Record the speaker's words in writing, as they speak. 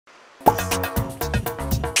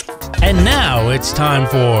And now it's time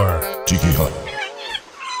for Tiki Hut.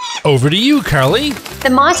 Over to you, Carly. The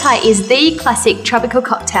Mai Tai is the classic tropical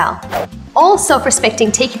cocktail. All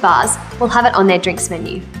self-respecting tiki bars will have it on their drinks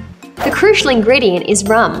menu. The crucial ingredient is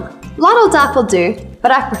rum. Light or dark will do,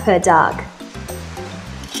 but I prefer dark.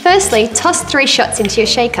 Firstly, toss 3 shots into your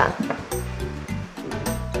shaker.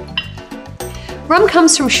 Rum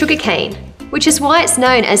comes from sugarcane, which is why it's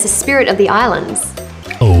known as the spirit of the islands.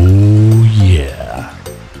 Oh yeah.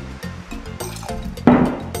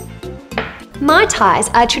 Mai Tais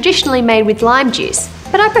are traditionally made with lime juice,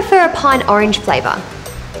 but I prefer a pine orange flavour.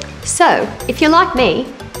 So, if you're like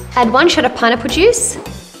me, add 1 shot of pineapple juice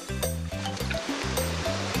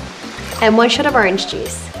and 1 shot of orange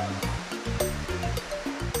juice.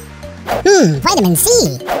 Vitamin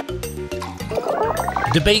C.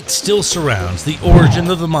 Debate still surrounds the origin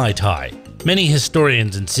of the Mai Tai. Many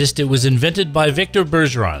historians insist it was invented by Victor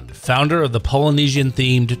Bergeron, founder of the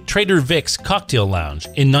Polynesian-themed Trader Vic's Cocktail Lounge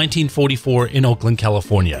in 1944 in Oakland,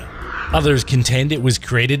 California. Others contend it was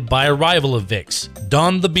created by a rival of Vic's,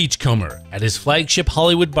 Don the Beachcomber, at his flagship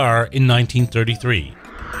Hollywood bar in 1933.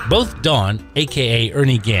 Both Don, aka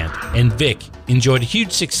Ernie Gant, and Vic enjoyed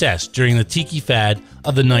huge success during the tiki fad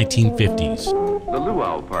of the 1950s. The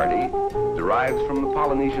luau party derives from the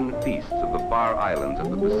Polynesian feasts of the far islands of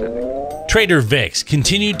the Pacific. Trader Vic's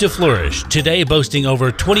continued to flourish, today boasting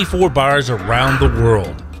over 24 bars around the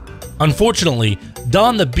world. Unfortunately,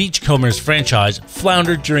 Don the Beachcomber's franchise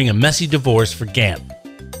floundered during a messy divorce for Gant.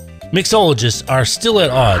 Mixologists are still at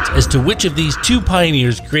odds as to which of these 2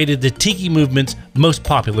 pioneers created the tiki movement's most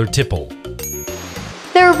popular tipple.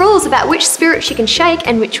 There are rules about which spirits you can shake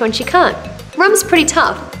and which ones you can't. Rum's pretty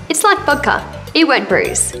tough. It's like vodka. It won't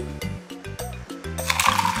bruise.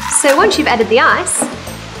 So once you've added the ice,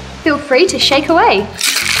 feel free to shake away.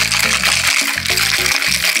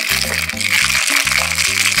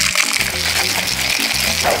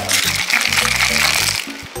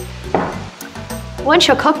 Once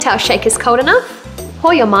your cocktail shake is cold enough,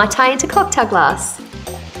 pour your Mai Tai into cocktail glass.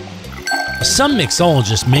 Some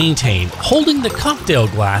mixologists maintain holding the cocktail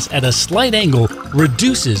glass at a slight angle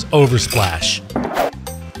reduces oversplash.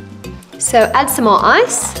 So add some more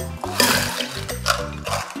ice.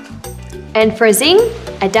 And for a zing,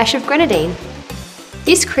 a dash of grenadine.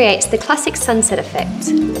 This creates the classic sunset effect.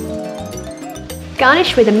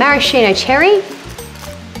 Garnish with a maraschino cherry,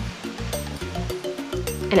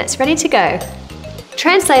 and it's ready to go.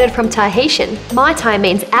 Translated from Tahitian, Mai Tai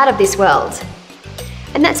means out of this world.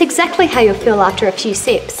 And that's exactly how you'll feel after a few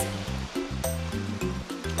sips.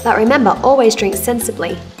 But remember, always drink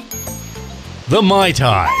sensibly. The Mai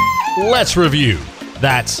Tai. Let's review.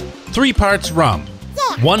 That's 3 parts rum,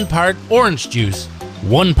 1 part orange juice,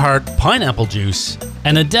 1 part pineapple juice,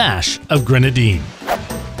 and a dash of grenadine.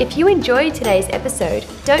 If you enjoyed today's episode,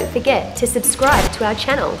 don't forget to subscribe to our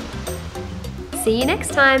channel. See you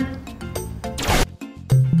next time.